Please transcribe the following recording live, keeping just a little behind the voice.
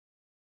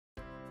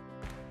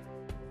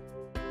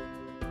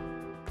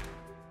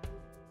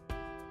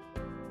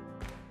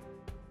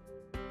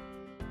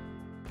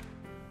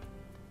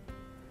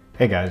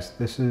Hey guys,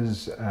 this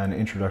is an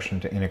introduction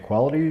to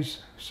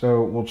inequalities.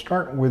 So we'll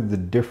start with the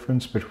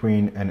difference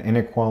between an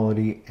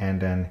inequality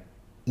and an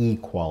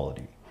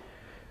equality.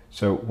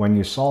 So when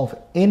you solve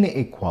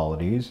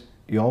inequalities,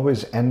 you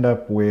always end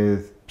up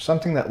with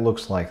something that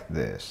looks like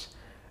this.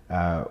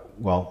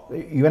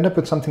 You end up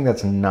with something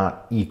that's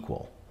not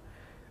equal,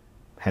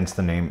 hence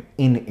the name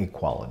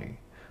inequality.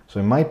 So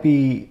it might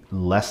be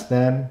less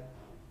than,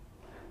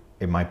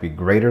 it might be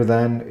greater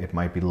than, it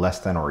might be less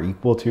than or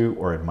equal to,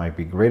 or it might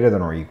be greater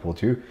than or equal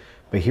to.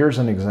 But here's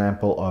an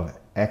example of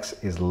x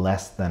is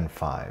less than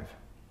 5.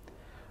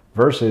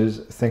 Versus,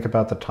 think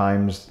about the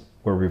times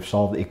where we've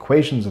solved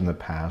equations in the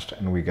past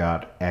and we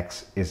got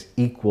x is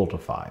equal to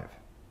 5.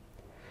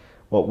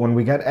 Well, when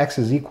we got x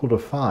is equal to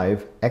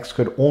 5, x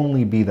could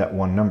only be that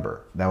one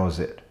number. That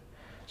was it.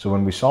 So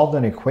when we solved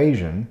an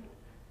equation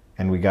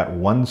and we got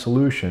one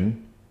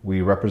solution, we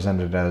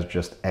represented it as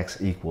just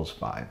x equals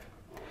 5.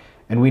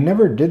 And we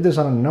never did this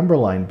on a number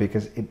line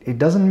because it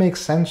doesn't make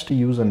sense to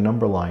use a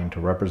number line to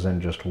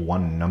represent just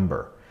one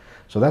number.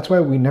 So that's why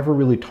we never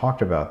really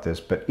talked about this.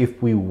 But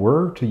if we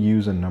were to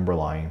use a number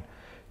line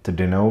to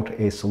denote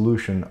a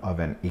solution of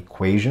an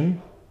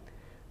equation,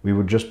 we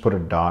would just put a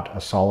dot,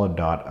 a solid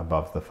dot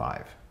above the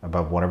 5.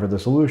 Above whatever the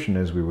solution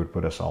is, we would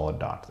put a solid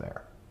dot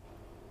there.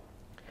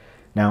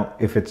 Now,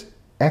 if it's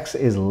x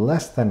is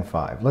less than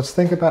 5, let's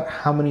think about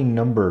how many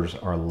numbers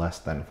are less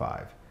than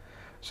 5.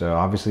 So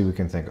obviously we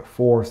can think of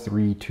 4,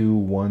 3, 2,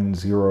 1,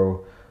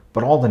 0,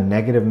 but all the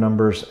negative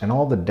numbers and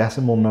all the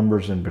decimal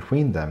numbers in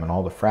between them and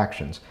all the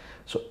fractions.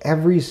 So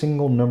every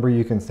single number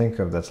you can think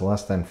of that's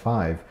less than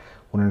 5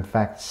 would in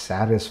fact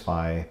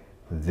satisfy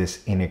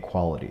this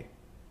inequality.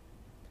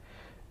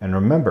 And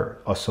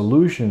remember, a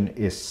solution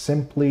is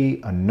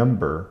simply a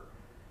number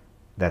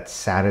that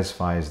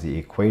satisfies the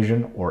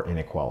equation or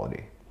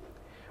inequality.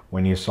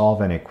 When you solve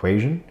an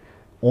equation,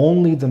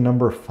 only the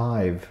number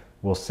 5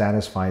 will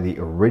satisfy the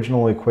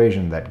original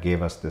equation that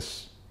gave us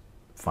this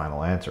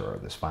final answer or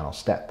this final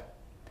step.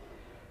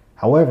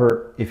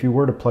 However, if you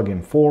were to plug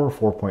in 4,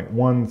 4.1,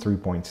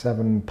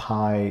 3.7,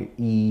 pi,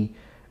 e,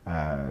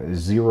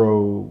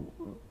 0,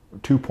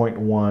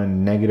 2.1,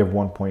 negative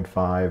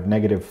 1.5,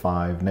 negative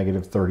 5,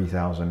 negative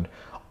 30,000,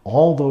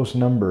 all those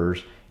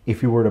numbers,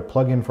 if you were to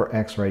plug in for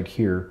x right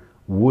here,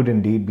 would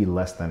indeed be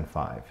less than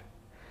 5.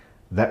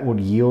 That would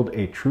yield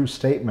a true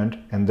statement,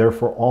 and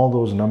therefore all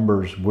those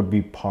numbers would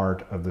be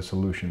part of the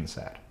solution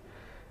set,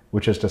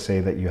 which is to say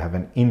that you have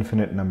an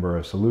infinite number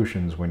of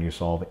solutions when you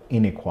solve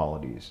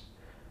inequalities.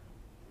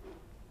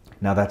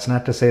 Now, that's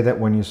not to say that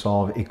when you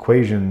solve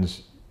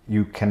equations,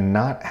 you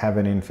cannot have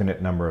an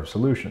infinite number of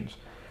solutions.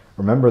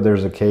 Remember,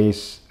 there's a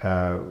case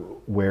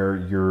where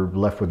you're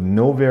left with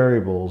no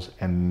variables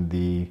and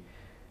the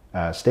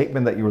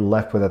statement that you're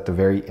left with at the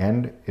very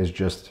end is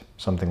just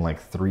something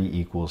like 3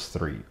 equals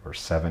 3 or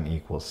 7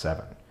 equals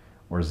 7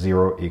 or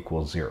 0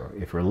 equals 0.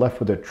 If you're left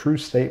with a true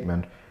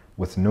statement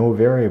with no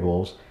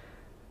variables,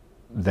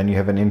 then you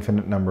have an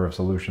infinite number of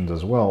solutions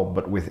as well.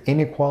 But with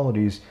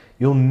inequalities,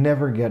 you'll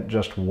never get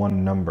just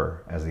one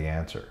number as the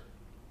answer.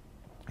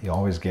 You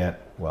always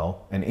get,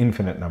 well, an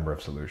infinite number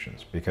of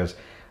solutions because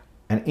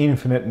an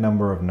infinite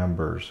number of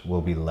numbers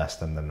will be less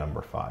than the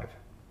number 5.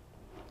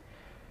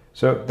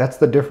 So that's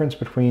the difference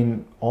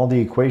between all the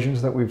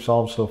equations that we've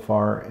solved so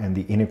far and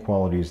the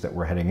inequalities that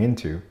we're heading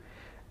into.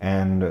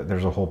 And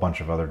there's a whole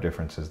bunch of other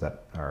differences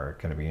that are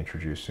going to be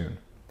introduced soon.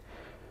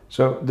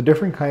 So the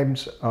different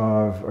kinds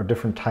of, or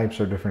different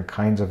types or different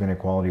kinds of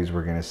inequalities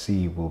we're going to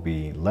see will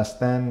be less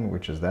than,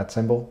 which is that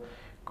symbol,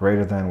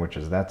 greater than, which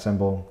is that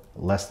symbol,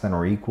 less than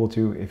or equal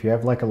to. If you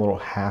have like a little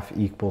half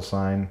equal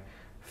sign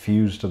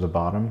fused to the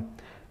bottom,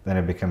 then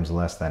it becomes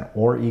less than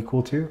or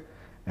equal to.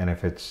 And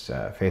if it's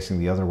facing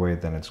the other way,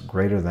 then it's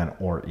greater than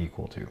or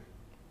equal to.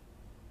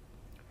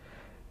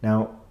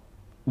 Now,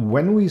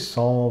 when we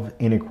solve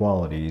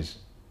inequalities,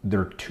 there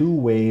are two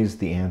ways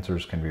the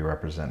answers can be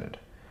represented.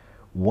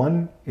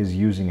 One is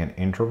using an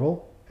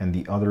interval, and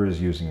the other is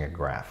using a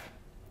graph.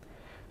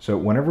 So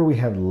whenever we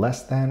have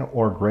less than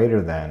or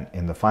greater than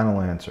in the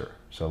final answer,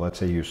 so let's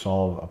say you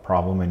solve a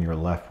problem and you're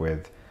left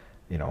with,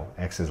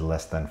 x is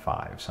less than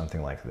 5,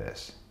 something like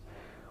this.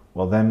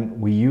 Well, then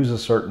we use a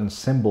certain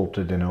symbol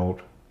to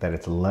denote that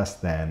it's less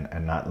than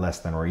and not less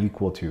than or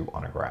equal to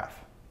on a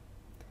graph.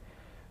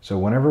 So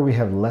whenever we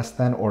have less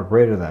than or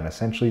greater than,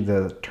 essentially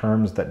the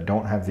terms that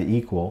don't have the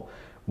equal,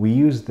 we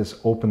use this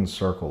open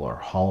circle or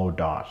hollow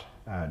dot.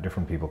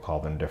 Different people call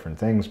them different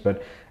things,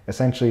 but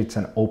essentially it's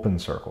an open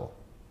circle,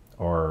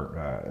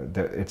 or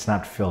it's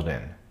not filled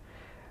in.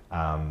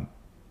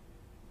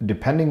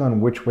 Depending on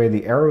which way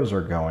the arrows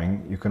are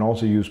going, you can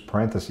also use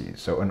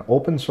parentheses. So an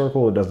open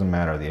circle, it doesn't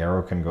matter. The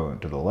arrow can go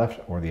to the left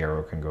or the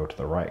arrow can go to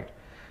the right.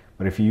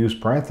 But if you use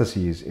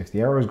parentheses, if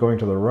the arrow is going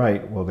to the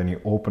right, well, then you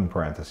open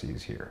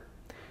parentheses here.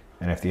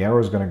 And if the arrow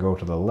is going to go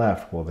to the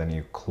left, well, then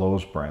you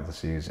close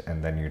parentheses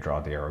and then you draw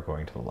the arrow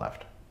going to the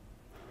left.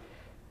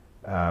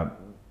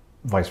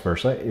 Vice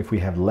versa, if we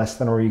have less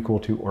than or equal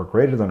to or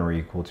greater than or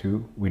equal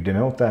to, we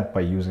denote that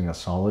by using a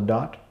solid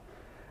dot.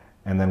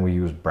 and then we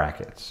use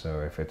brackets.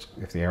 So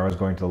if the arrow is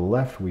going to the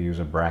left, we use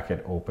a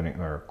bracket opening,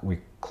 or we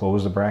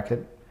close the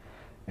bracket,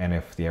 and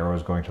if the arrow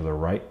is going to the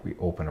right, we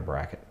open a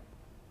bracket.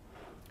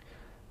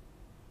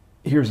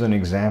 Here's an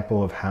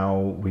example of how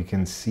we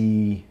can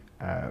see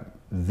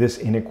this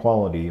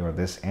inequality or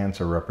this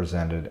answer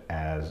represented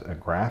as a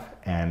graph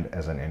and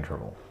as an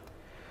interval.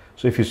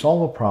 So if you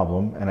solve a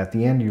problem and at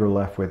the end you're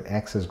left with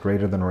x is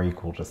greater than or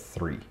equal to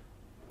 3,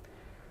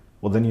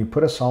 well, then you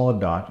put a solid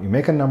dot, you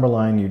make a number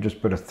line, you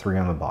just put a 3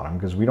 on the bottom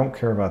because we don't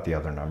care about the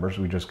other numbers,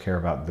 we just care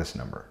about this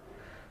number.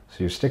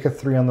 So you stick a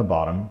 3 on the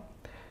bottom.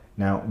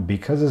 Now,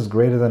 because it's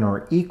greater than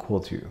or equal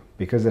to,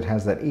 because it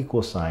has that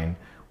equal sign,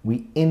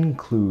 we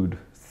include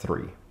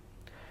 3.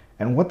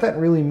 And what that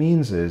really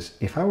means is,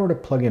 if I were to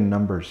plug in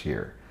numbers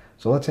here,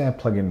 so let's say I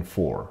plug in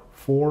 4.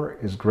 4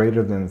 is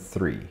greater than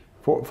 3.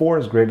 4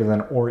 is greater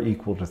than or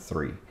equal to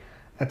 3.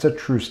 That's a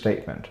true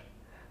statement.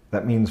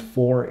 That means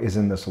 4 is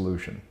in the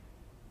solution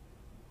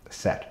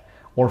set,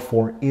 or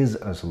 4 is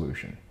a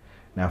solution.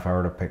 Now, if I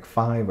were to pick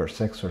 5 or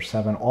 6 or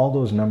 7, all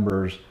those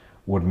numbers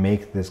would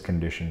make this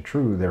condition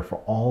true.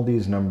 Therefore, all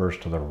these numbers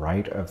to the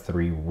right of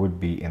 3 would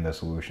be in the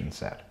solution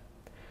set.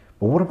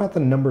 But what about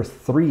the number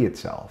 3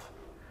 itself?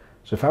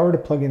 So if I were to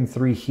plug in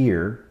 3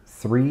 here,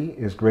 3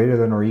 is greater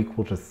than or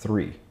equal to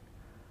 3.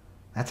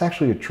 That's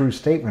actually a true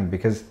statement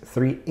because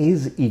 3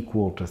 is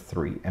equal to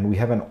 3, and we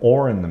have an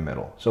or in the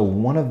middle. So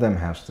one of them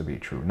has to be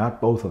true,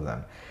 not both of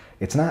them.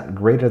 It's not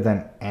greater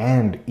than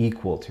and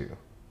equal to.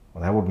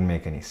 Well, that wouldn't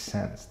make any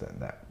sense.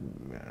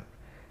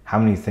 How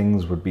many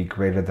things would be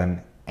greater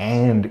than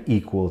and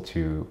equal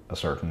to a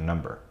certain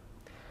number?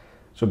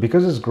 So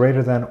because it's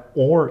greater than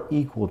or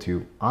equal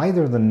to,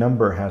 either the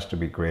number has to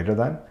be greater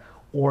than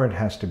or it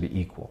has to be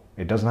equal.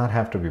 It does not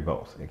have to be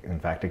both. In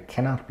fact, it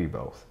cannot be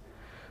both.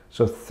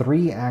 So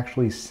 3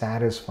 actually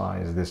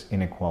satisfies this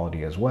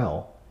inequality as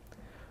well,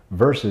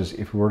 versus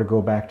if we were to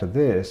go back to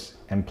this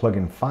and plug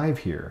in 5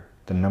 here,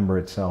 the number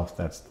itself,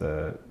 that's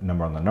the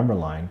number on the number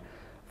line,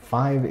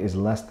 5 is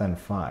less than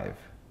 5.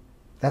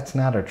 That's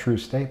not a true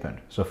statement.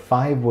 So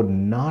 5 would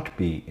not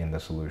be in the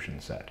solution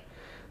set.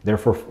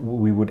 Therefore,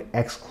 we would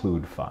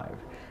exclude 5.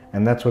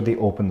 And that's what the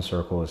open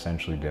circle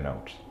essentially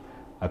denotes.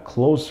 A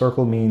closed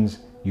circle means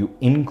you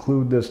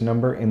include this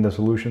number in the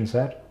solution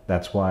set.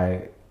 That's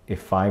why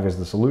if 5 is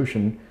the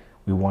solution,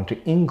 we want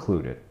to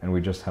include it, and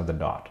we just have the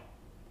dot.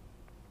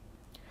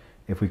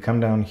 If we come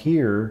down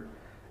here,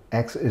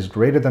 x is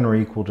greater than or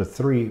equal to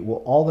 3.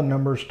 Well, all the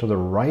numbers to the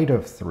right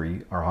of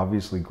 3 are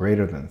obviously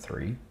greater than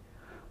 3.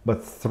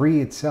 But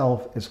 3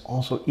 itself is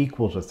also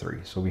equal to 3.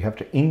 So we have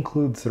to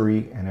include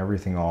 3 and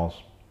everything else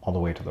all the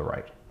way to the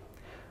right.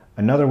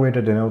 Another way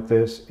to denote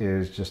this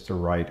is just to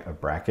write a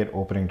bracket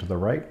opening to the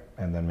right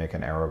and then make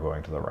an arrow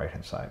going to the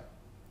right-hand side.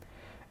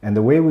 And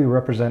the way we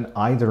represent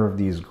either of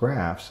these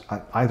graphs,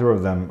 either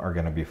of them are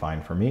going to be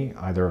fine for me.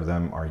 Either of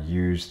them are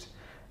used,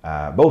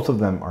 both of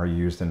them are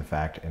used in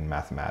fact in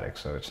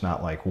mathematics. So it's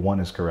not like one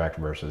is correct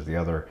versus the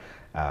other.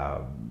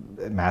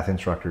 Math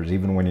instructors,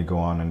 even when you go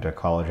on into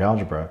college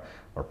algebra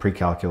or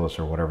pre-calculus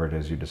or whatever it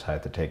is you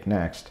decide to take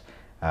next,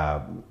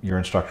 your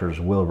instructors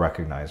will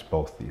recognize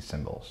both these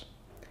symbols.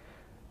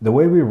 The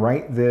way we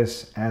write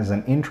this as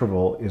an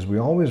interval is we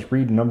always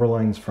read number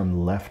lines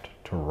from left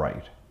to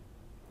right.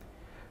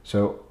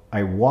 So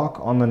I walk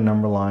on the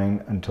number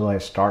line until I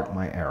start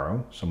my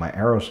arrow. So my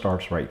arrow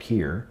starts right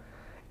here.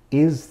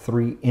 Is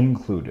 3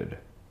 included?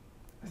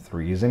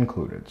 3 is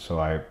included. So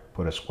I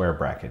put a square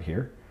bracket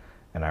here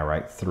and I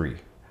write 3.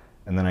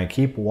 And then I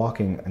keep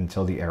walking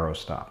until the arrow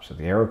stops. So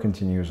the arrow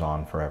continues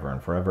on forever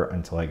and forever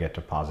until I get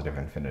to positive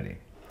infinity.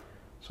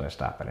 So I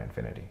stop at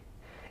infinity.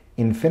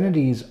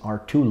 Infinities are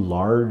too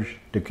large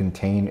to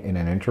contain in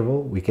an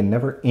interval. We can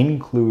never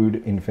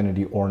include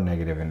infinity or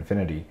negative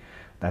infinity.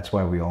 That's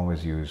why we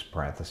always use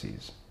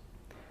parentheses.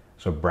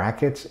 So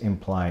brackets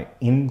imply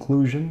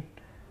inclusion,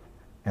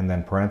 and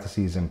then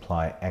parentheses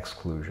imply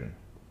exclusion.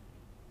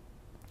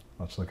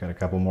 Let's look at a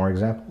couple more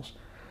examples.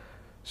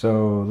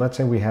 So let's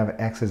say we have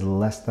x is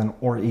less than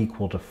or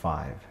equal to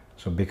 5.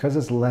 So because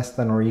it's less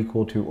than or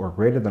equal to or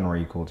greater than or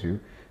equal to,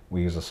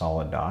 we use a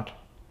solid dot.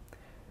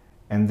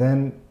 And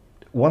then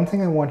one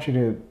thing I want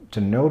you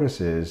to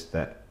notice is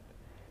that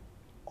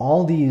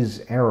all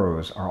these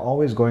arrows are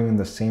always going in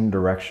the same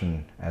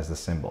direction as the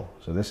symbol.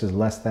 So this is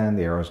less than,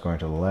 the arrow is going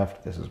to the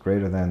left. This is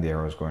greater than, the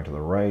arrow is going to the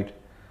right.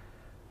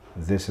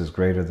 This is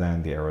greater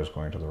than, the arrow is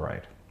going to the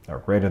right. Or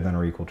greater than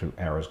or equal to,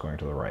 arrow is going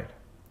to the right.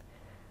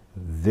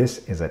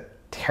 This is a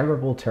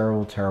terrible,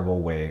 terrible, terrible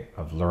way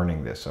of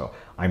learning this. So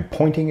I'm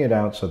pointing it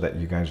out so that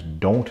you guys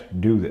don't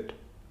do it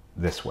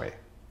this way.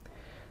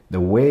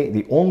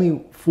 The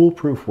only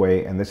foolproof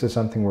way, and this is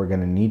something we're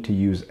going to need to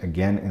use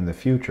again in the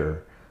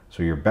future,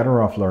 so you're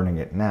better off learning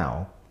it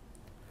now,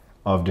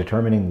 of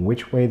determining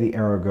which way the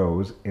arrow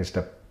goes is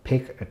to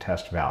pick a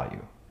test value.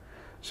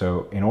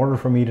 So in order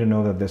for me to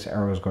know that this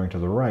arrow is going to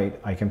the right,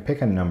 I can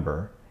pick a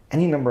number,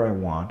 any number I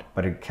want,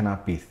 but it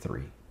cannot be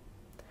 3.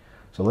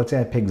 So let's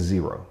say I pick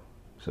 0.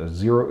 So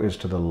 0 is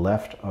to the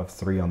left of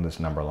 3 on this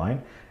number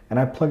line, and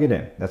I plug it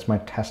in. That's my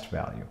test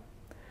value.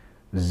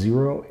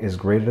 0 is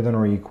greater than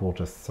or equal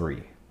to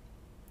 3.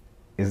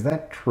 Is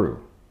that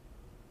true?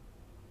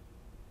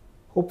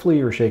 Hopefully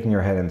you're shaking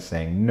your head and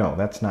saying, no,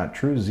 that's not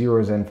true.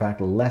 0 is in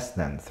fact less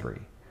than 3.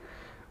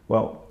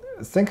 Well,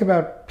 think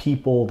about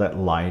people that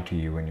lie to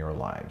you in your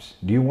lives.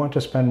 Do you want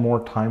to spend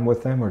more time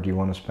with them, or do you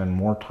want to spend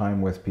more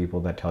time with people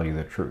that tell you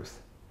the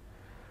truth?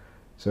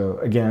 So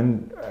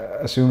again,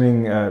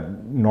 assuming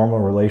normal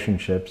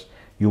relationships,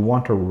 you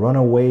want to run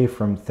away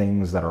from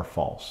things that are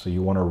false. So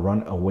you want to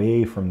run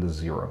away from the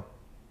 0.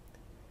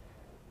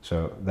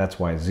 So that's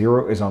why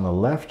 0 is on the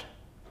left.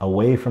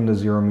 Away from the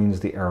 0 means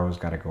the arrow's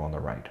got to go on the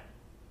right.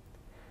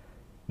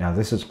 Now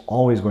this is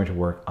always going to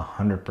work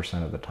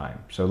 100% of the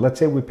time. So let's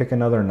say we pick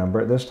another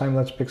number. This time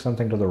let's pick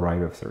something to the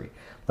right of 3.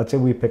 Let's say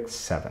we pick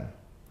 7.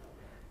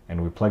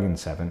 And we plug in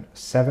 7.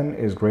 7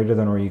 is greater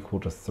than or equal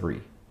to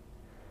 3.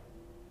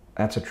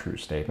 That's a true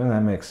statement.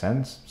 That makes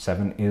sense.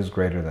 7 is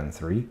greater than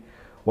 3.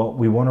 Well,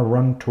 we want to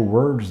run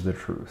towards the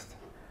truth.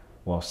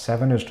 Well,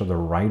 7 is to the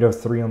right of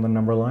 3 on the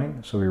number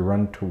line, so we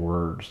run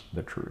towards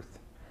the truth.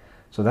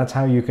 So that's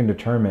how you can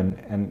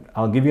determine, and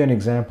I'll give you an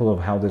example of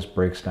how this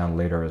breaks down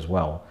later as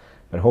well,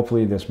 but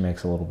hopefully this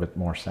makes a little bit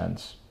more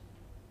sense.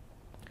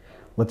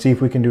 Let's see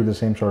if we can do the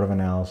same sort of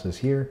analysis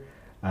here.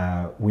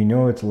 We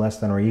know it's less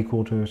than or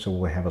equal to, so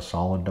we have a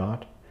solid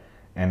dot,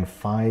 and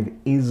 5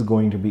 is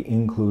going to be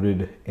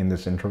included in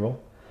this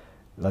interval.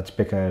 Let's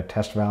pick a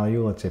test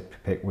value. Let's say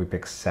we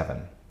pick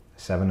 7.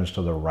 7 is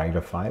to the right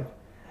of 5.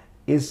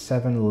 Is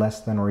 7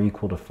 less than or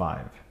equal to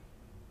 5?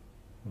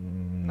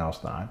 No,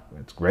 it's not.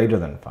 It's greater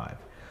than 5.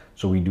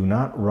 So we do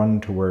not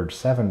run towards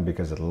 7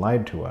 because it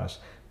lied to us.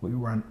 We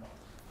run,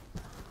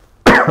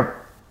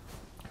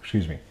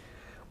 excuse me,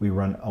 we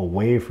run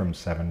away from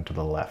 7 to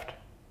the left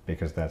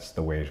because that's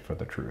the way for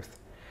the truth.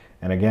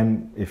 And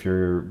again, if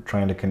you're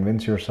trying to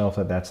convince yourself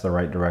that that's the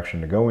right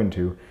direction to go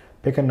into,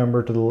 pick a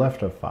number to the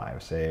left of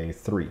 5, say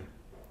 3.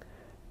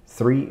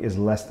 3 is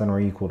less than or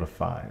equal to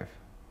 5.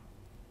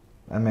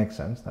 That makes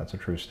sense. That's a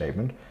true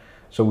statement.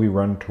 So we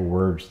run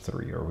towards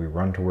 3, or we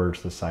run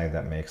towards the side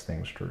that makes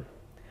things true.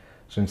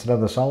 So instead of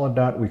the solid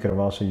dot, we could have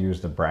also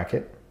used the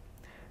bracket.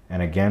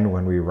 And again,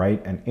 when we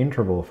write an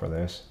interval for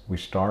this, we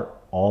start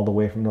all the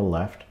way from the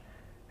left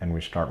and we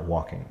start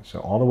walking. So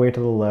all the way to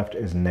the left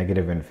is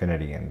negative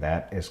infinity, and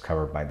that is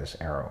covered by this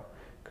arrow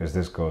because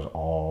this goes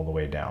all the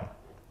way down.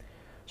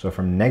 So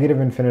from negative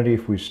infinity,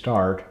 if we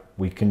start,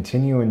 we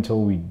continue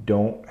until we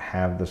don't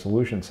have the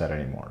solution set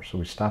anymore. So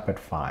we stop at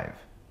 5.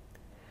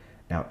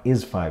 Now,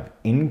 is 5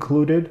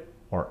 included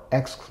or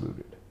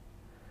excluded?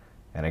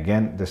 And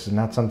again, this is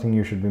not something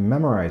you should be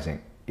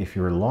memorizing. If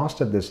you're lost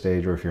at this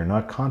stage, or if you're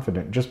not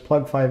confident, just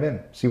plug 5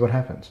 in, see what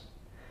happens.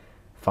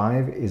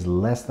 5 is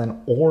less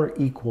than or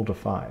equal to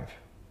 5.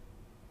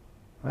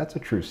 That's a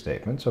true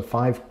statement. So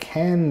 5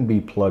 can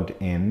be plugged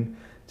in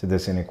to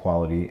this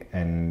inequality,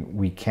 and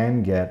we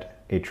can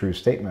get a true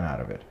statement out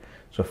of it.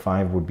 So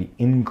 5 would be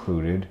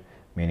included,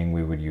 meaning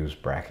we would use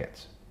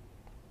brackets.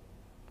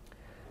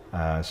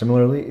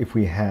 Similarly, if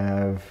we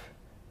have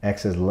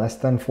x is less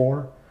than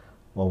 4,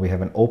 well, we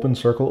have an open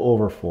circle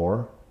over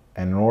 4,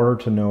 and in order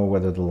to know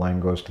whether the line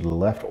goes to the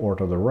left or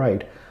to the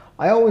right,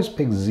 I always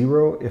pick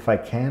 0 if I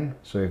can.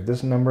 So if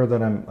this number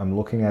that I'm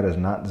looking at is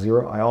not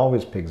 0, I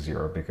always pick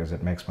 0 because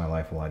it makes my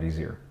life a lot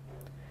easier.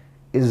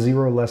 Is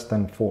 0 less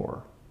than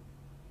 4?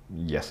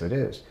 Yes, it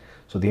is.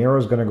 So the arrow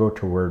is going to go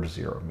towards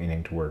 0,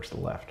 meaning towards the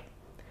left.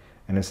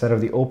 And instead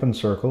of the open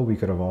circle, we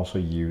could have also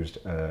used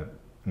a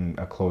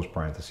closed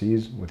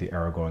parentheses with the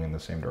arrow going in the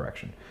same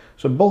direction.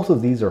 So both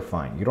of these are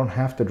fine. You don't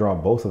have to draw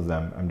both of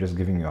them. I'm just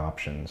giving you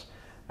options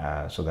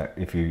so that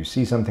if you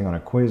see something on a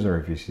quiz or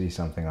if you see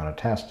something on a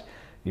test,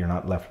 you're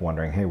not left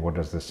wondering, hey, what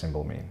does this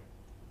symbol mean?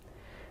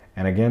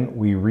 And again,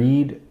 we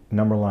read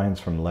number lines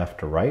from left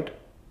to right.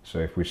 So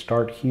if we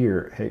start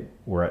here, hey,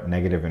 we're at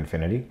negative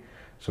infinity.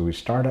 So we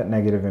start at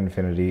negative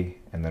infinity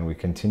and then we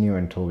continue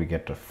until we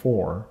get to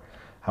 4.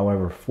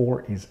 However,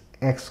 4 is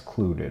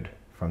excluded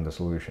from the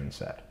solution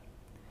set.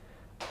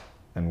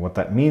 And what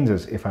that means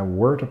is if I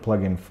were to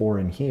plug in 4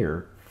 in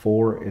here,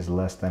 4 is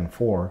less than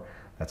 4,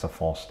 that's a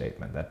false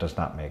statement. That does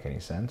not make any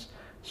sense.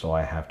 So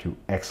I have to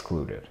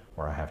exclude it,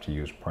 or I have to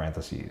use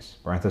parentheses.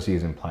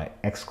 Parentheses imply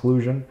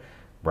exclusion,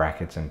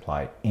 brackets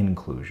imply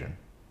inclusion.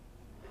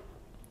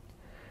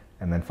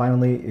 And then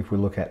finally, if we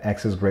look at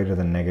x is greater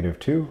than negative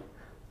 2,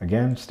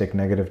 again, stick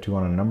negative 2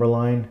 on a number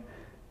line,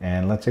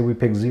 and let's say we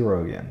pick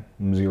 0 again.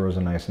 0 is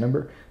a nice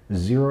number.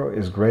 0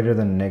 is greater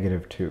than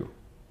negative 2.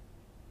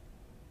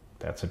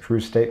 That's a true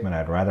statement.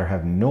 I'd rather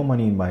have no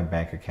money in my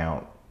bank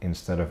account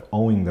instead of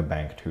owing the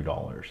bank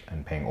 $2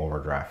 and paying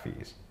overdraft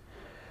fees.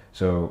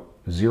 So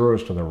 0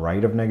 is to the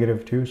right of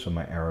negative 2, so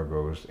my arrow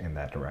goes in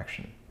that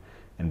direction.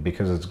 And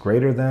because it's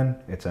greater than,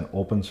 it's an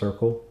open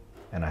circle,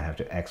 and I have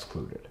to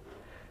exclude it.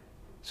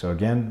 So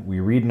again, we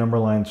read number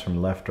lines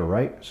from left to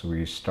right, so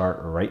we start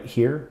right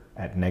here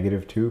at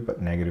negative 2,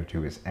 but negative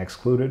 2 is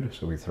excluded,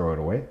 so we throw it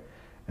away.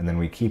 And then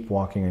we keep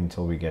walking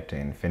until we get to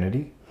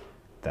infinity.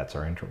 That's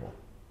our interval.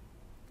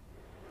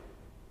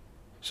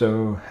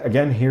 So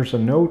again, here's a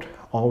note.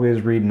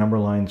 Always read number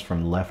lines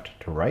from left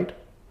to right.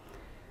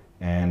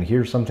 And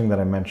here's something that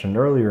I mentioned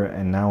earlier,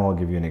 and now I'll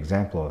give you an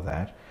example of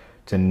that.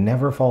 To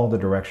never follow the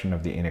direction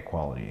of the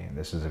inequality.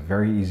 This is a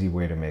very easy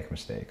way to make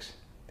mistakes.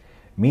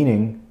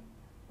 Meaning,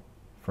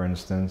 for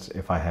instance,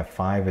 if I have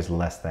 5 is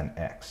less than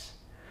x.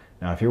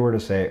 Now, if you were to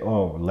say,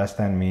 oh, less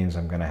than means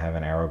I'm going to have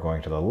an arrow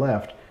going to the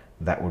left,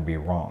 that would be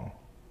wrong.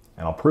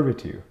 And I'll prove it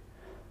to you.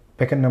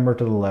 Pick a number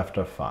to the left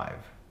of 5.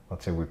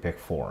 Let's say we pick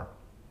 4.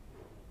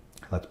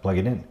 Let's plug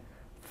it in.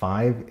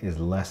 5 is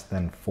less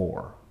than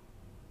 4.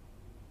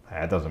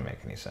 That doesn't make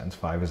any sense.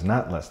 5 is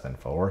not less than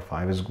 4.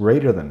 5 is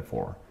greater than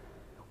 4,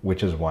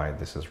 which is why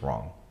this is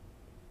wrong.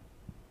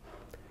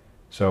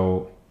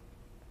 So,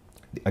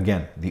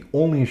 again, the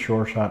only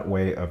sure shot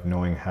way of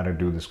knowing how to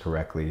do this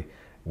correctly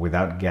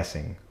without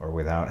guessing or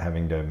without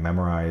having to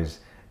memorize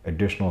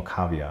additional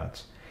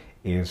caveats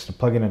is to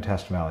plug in a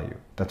test value.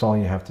 That's all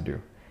you have to do.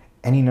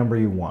 Any number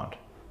you want,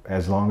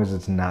 as long as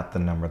it's not the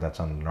number that's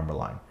on the number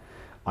line.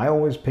 I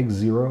always pick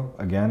 0,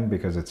 again,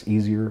 because it's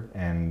easier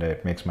and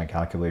it makes my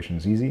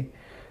calculations easy.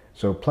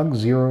 So plug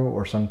 0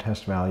 or some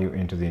test value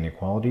into the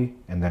inequality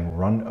and then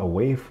run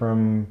away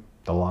from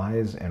the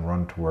lies and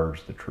run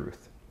towards the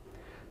truth.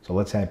 So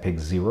let's say I pick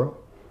 0.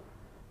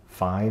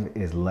 5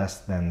 is less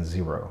than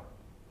 0.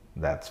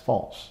 That's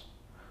false.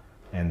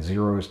 And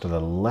 0 is to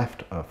the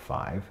left of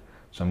 5,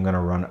 so I'm going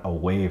to run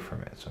away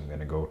from it. So I'm going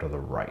to go to the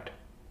right.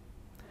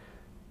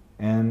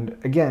 And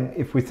again,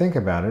 if we think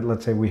about it,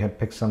 let's say we had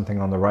picked something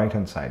on the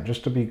right-hand side,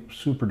 just to be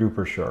super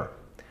duper sure.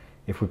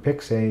 If we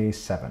pick, say,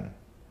 7,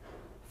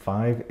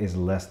 5 is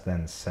less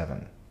than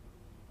 7.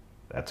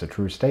 That's a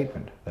true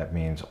statement. That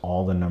means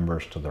all the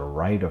numbers to the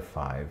right of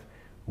 5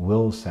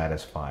 will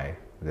satisfy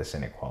this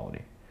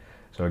inequality.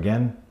 So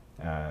again,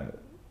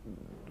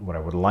 what I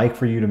would like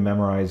for you to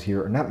memorize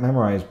here, or not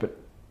memorize, but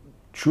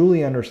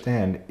truly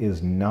understand,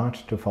 is not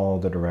to follow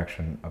the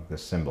direction of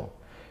this symbol.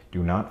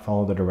 Do not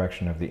follow the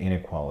direction of the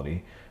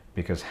inequality,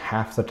 because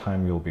half the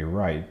time you'll be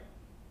right.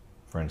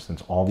 For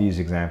instance, all these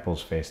examples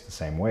face the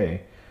same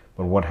way,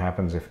 but what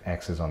happens if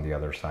x is on the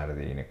other side of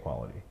the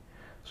inequality?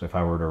 So if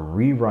I were to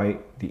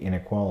rewrite the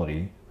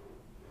inequality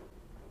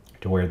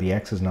to where the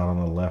x is not on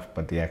the left,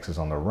 but the x is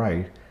on the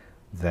right,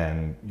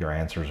 then your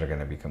answers are going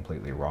to be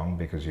completely wrong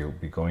because you'll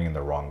be going in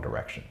the wrong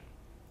direction.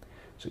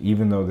 So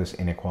even though this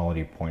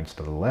inequality points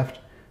to the left,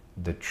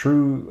 the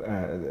true,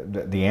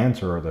 the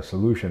answer or the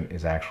solution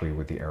is actually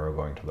with the arrow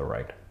going to the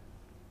right.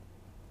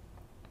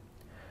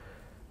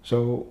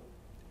 So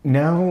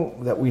now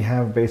that we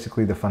have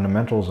basically the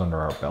fundamentals under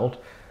our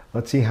belt,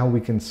 let's see how we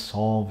can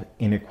solve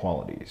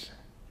inequalities.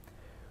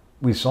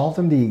 We solve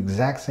them the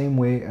exact same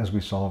way as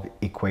we solve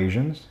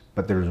equations,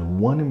 but there's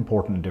one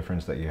important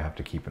difference that you have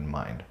to keep in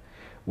mind.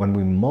 When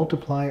we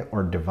multiply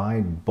or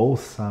divide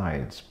both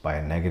sides by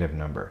a negative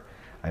number,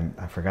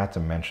 I forgot to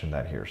mention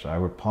that here, so I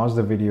would pause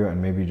the video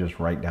and maybe just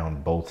write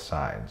down both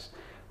sides.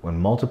 When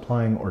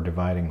multiplying or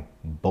dividing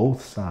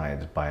both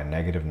sides by a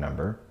negative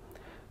number,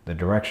 the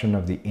direction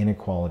of the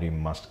inequality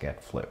must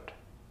get flipped.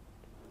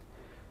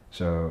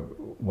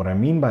 So what I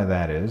mean by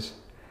that is,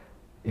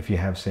 if you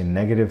have, say,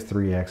 negative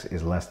 3x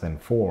is less than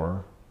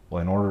 4,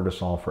 well, in order to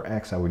solve for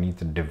x, I would need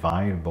to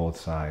divide both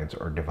sides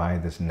or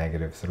divide this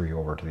negative 3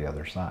 over to the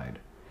other side.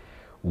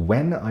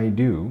 When I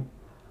do,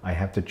 I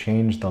have to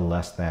change the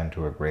less than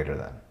to a greater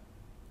than.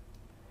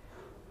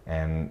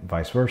 And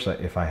vice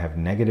versa, if I have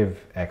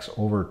negative x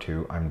over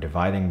 2, I'm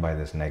dividing by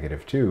this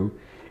negative 2.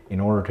 In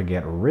order to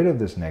get rid of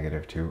this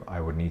negative 2, I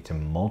would need to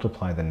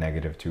multiply the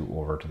negative 2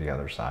 over to the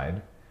other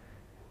side.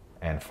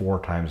 And 4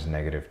 times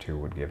negative 2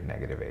 would give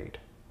negative 8.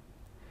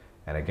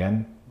 And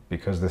again,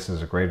 because this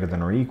is a greater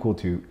than or equal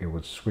to, it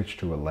would switch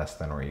to a less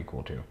than or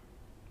equal to.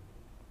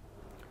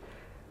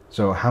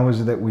 So how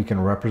is it that we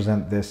can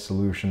represent this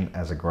solution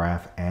as a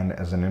graph and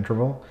as an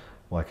interval?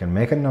 Well, I can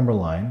make a number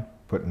line,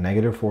 put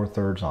negative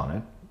 4/3 on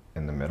it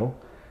in the middle.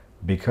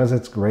 Because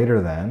it's greater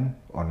than,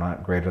 or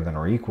not greater than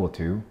or equal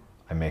to,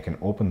 I make an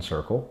open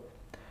circle.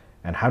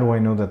 And how do I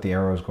know that the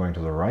arrow is going to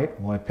the right?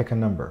 Well, I pick a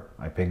number.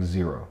 I pick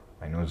 0.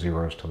 I know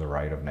 0 is to the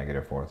right of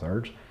negative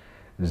 4/3.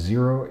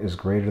 0 is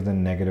greater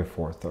than negative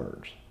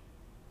 4/3.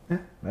 Yeah,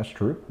 that's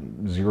true.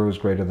 0 is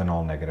greater than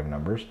all negative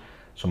numbers.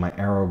 So my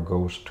arrow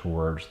goes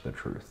towards the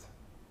truth.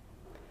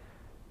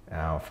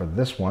 Now for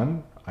this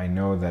one, I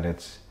know that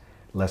it's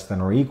less than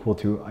or equal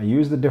to. I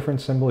use the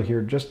different symbol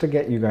here just to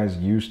get you guys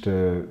used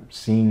to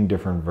seeing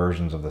different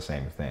versions of the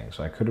same thing.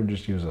 So I could have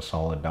just used a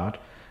solid dot,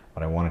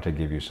 but I wanted to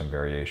give you some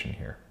variation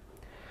here.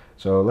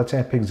 So let's say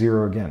I pick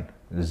 0 again.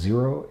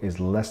 0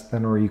 is less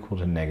than or equal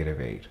to negative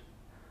 8.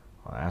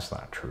 Well, that's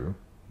not true.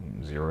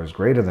 0 is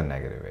greater than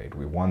negative 8.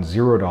 We want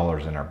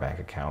 $0 in our bank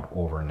account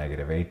over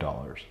negative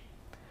 $8.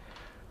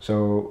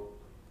 So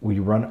we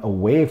run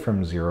away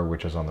from 0,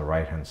 which is on the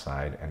right-hand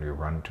side, and we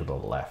run to the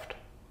left.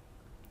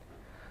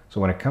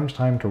 So when it comes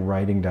time to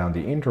writing down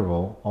the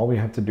interval, all we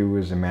have to do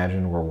is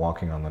imagine we're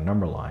walking on the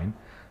number line.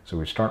 So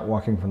we start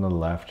walking from the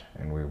left,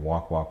 and we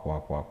walk, walk,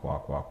 walk, walk,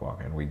 walk, walk,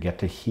 walk, and we get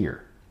to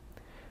here.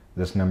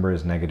 This number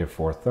is negative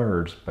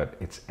 4/3, but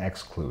it's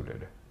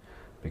excluded.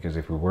 Because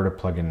if we were to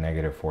plug in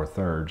negative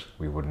 4/3,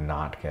 we would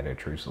not get a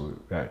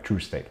true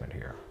statement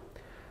here.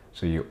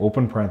 So you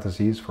open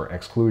parentheses for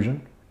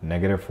exclusion,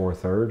 negative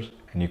 4/3,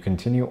 and you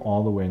continue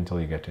all the way until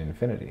you get to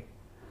infinity.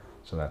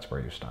 So that's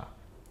where you stop.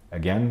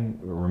 Again,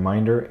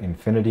 reminder,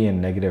 infinity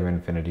and negative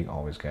infinity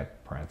always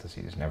get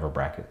parentheses, never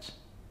brackets.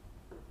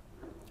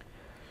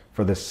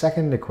 For the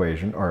second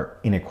equation, or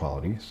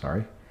inequality,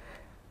 sorry,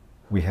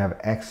 we have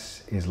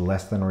x is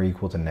less than or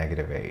equal to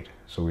negative 8.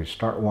 So we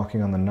start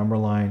walking on the number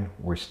line,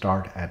 we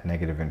start at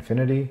negative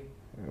infinity,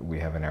 we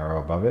have an arrow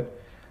above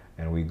it,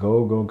 and we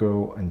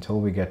go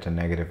until we get to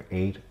negative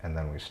 8, and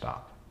then we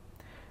stop.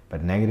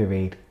 But negative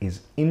 8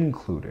 is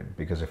included,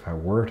 because if I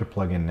were to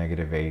plug in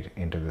negative 8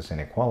 into this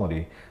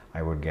inequality,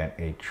 I would get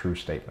a true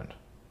statement.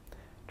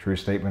 True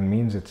statement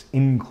means it's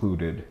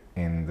included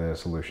in the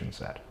solution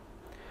set.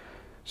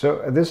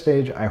 So at this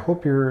stage, I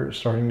hope you're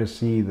starting to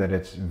see that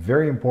it's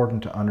very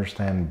important to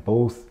understand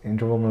both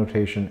interval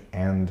notation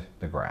and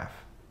the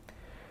graph.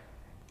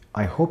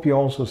 I hope you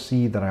also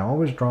see that I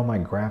always draw my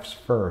graphs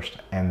first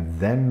and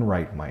then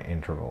write my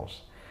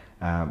intervals.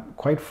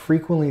 Quite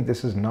frequently,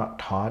 this is not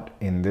taught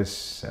in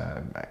this,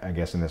 I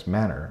guess in this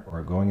manner,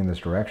 or going in this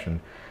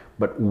direction,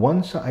 but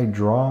once I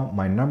draw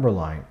my number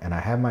line and I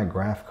have my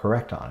graph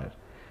correct on it,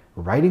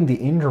 writing the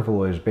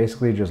interval is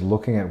basically just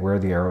looking at where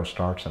the arrow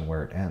starts and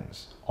where it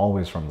ends,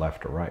 always from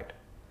left to right.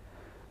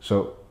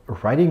 So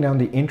writing down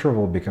the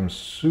interval becomes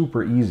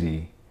super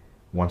easy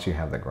once you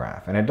have the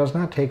graph. And it does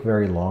not take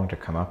very long to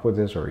come up with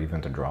this or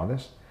even to draw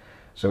this.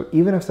 So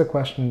even if the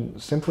question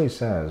simply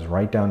says,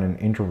 write down an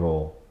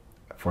interval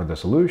for the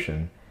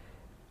solution,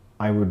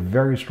 I would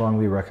very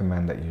strongly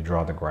recommend that you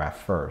draw the graph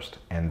first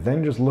and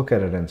then just look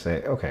at it and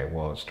say, okay,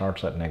 well, it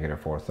starts at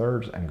negative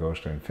 4/3 and goes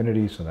to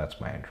infinity, so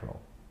that's my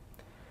interval.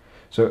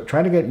 So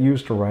try to get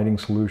used to writing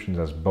solutions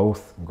as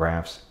both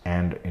graphs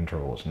and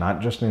intervals,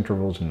 not just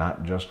intervals,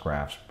 not just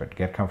graphs, but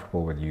get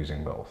comfortable with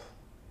using both.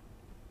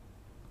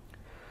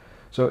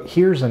 So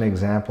here's an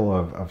example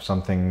of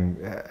something,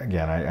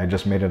 again, I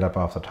just made it up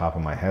off the top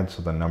of my head,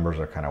 so the numbers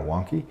are kind of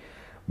wonky,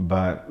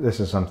 but this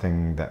is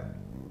something that,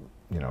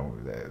 you know,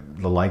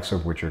 the likes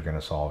of which you're going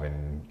to solve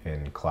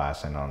in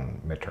class and on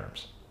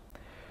midterms.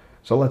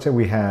 So let's say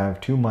we have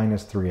 2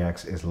 minus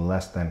 3x is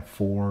less than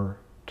 4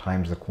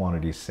 times the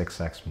quantity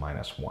 6x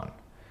minus 1.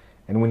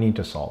 And we need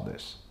to solve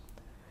this.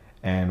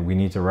 And we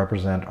need to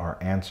represent our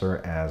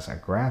answer as a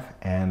graph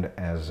and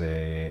as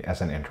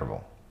an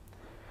interval.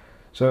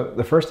 So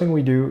the first thing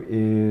we do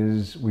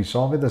is we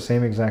solve it the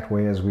same exact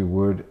way as we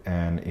would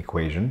an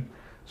equation.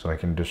 So I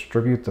can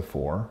distribute the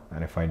 4,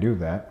 and if I do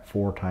that,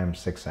 4 times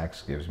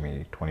 6x gives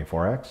me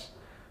 24x,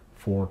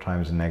 4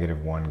 times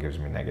negative 1 gives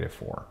me negative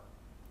 4.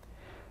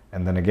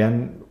 And then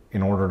again,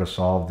 in order to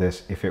solve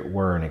this, if it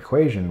were an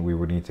equation, we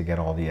would need to get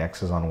all the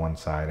x's on one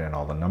side and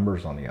all the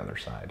numbers on the other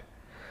side.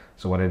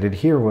 So what I did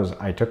here was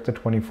I took the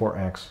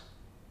 24x,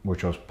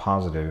 which was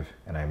positive,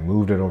 and I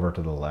moved it over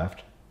to the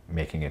left,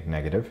 making it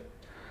negative.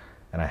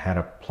 And I had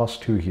a plus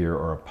 2 here,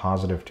 or a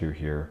positive 2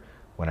 here.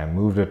 When I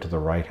moved it to the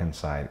right-hand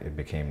side, it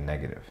became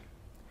negative.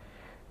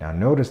 Now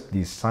notice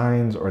these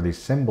signs or these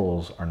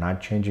symbols are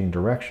not changing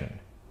direction.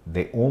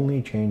 They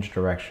only change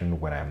direction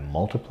when I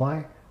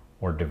multiply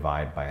or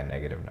divide by a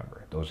negative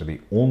number. Those are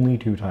the only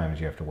 2 times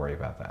you have to worry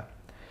about that.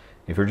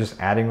 If you're just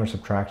adding or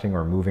subtracting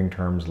or moving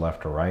terms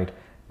left to right,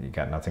 you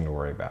got nothing to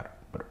worry about.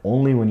 But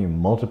only when you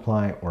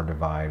multiply or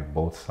divide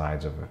both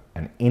sides of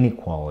an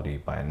inequality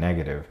by a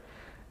negative,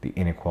 the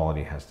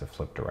inequality has to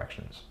flip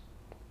directions.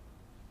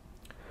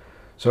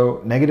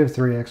 So negative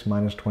 3x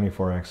minus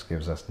 24x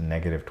gives us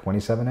negative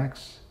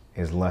 27x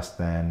is less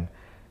than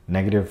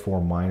negative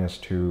 4 minus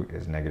 2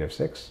 is negative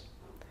 6.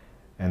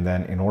 And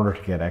then in order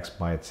to get x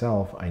by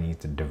itself, I need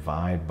to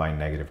divide by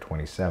negative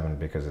 27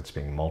 because it's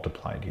being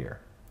multiplied here.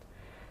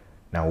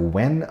 Now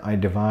when I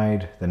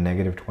divide the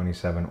negative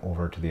 27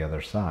 over to the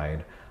other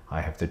side,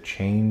 I have to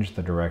change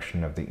the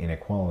direction of the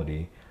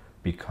inequality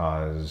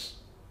because,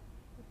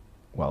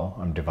 well,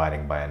 I'm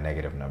dividing by a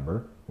negative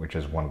number, which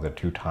is one of the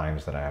 2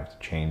 times that I have to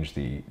change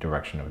the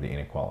direction of the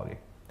inequality.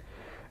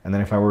 And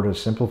then if I were to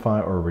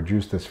simplify or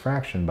reduce this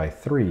fraction by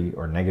 3,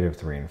 or negative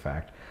 3 in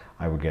fact,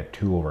 I would get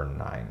 2 over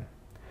 9.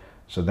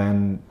 So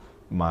then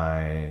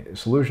my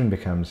solution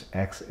becomes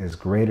x is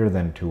greater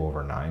than 2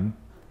 over 9.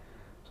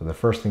 So the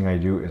first thing I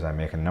do is I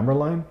make a number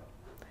line,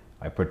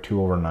 I put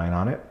 2 over 9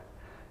 on it,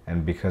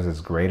 and because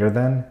it's greater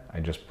than, I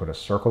just put a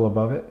circle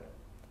above it,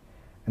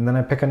 and then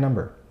I pick a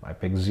number. I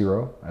pick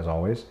 0, as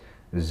always.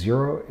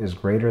 0 is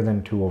greater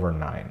than 2 over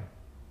 9.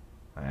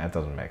 That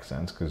doesn't make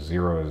sense because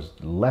 0 is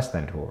less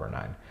than 2 over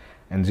 9.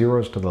 And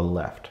 0 is to the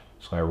left.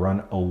 So I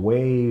run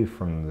away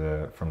from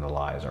the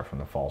lies or from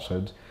the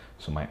falsehoods.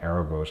 So my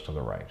arrow goes to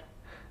the right.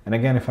 And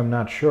again, if I'm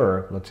not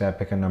sure, let's say I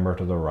pick a number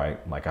to the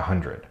right, like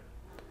 100.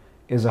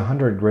 Is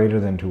 100 greater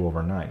than 2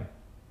 over 9?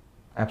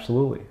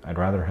 Absolutely. I'd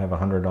rather have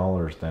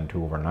 $100 than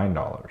 2 over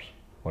 $9,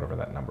 whatever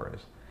that number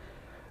is.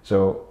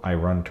 So I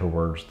run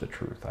towards the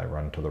truth. I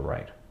run to the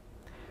right.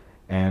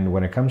 And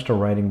when it comes to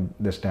writing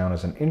this down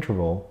as an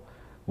interval,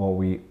 well,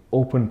 we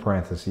open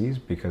parentheses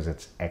because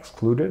it's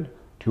excluded.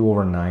 2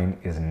 over 9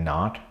 is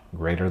not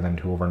greater than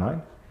 2 over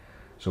 9.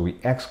 So we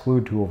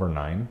exclude 2 over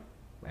 9.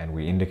 and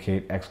we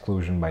indicate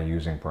exclusion by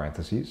using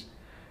parentheses.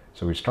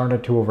 So we start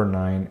at 2 over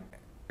 9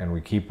 and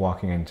we keep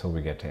walking until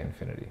we get to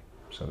infinity.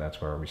 So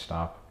that's where we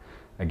stop.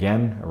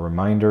 Again, a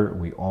reminder,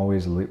 we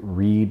always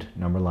read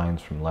number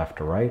lines from left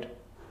to right.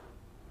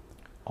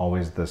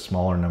 Always the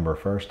smaller number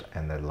first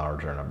and the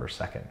larger number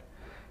second.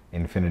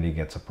 Infinity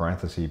gets a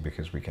parenthesis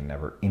because we can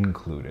never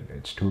include it.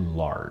 It's too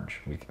large.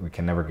 We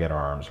can never get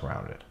our arms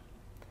around it.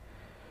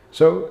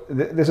 So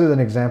this is an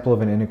example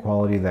of an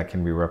inequality that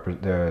can be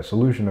the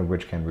solution of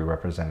which can be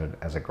represented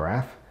as a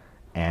graph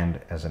and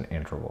as an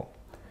interval.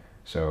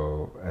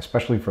 So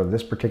especially for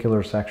this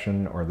particular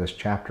section or this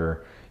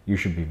chapter, you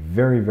should be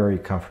very, very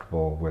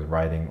comfortable with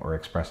writing or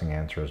expressing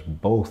answers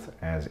both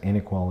as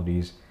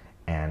inequalities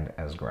and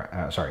as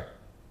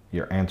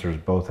your answers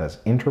both as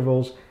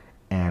intervals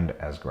and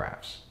as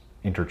graphs,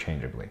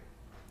 interchangeably.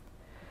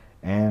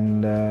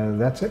 And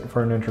that's it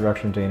for an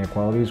introduction to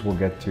inequalities. We'll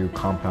get to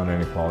compound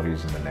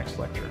inequalities in the next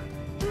lecture.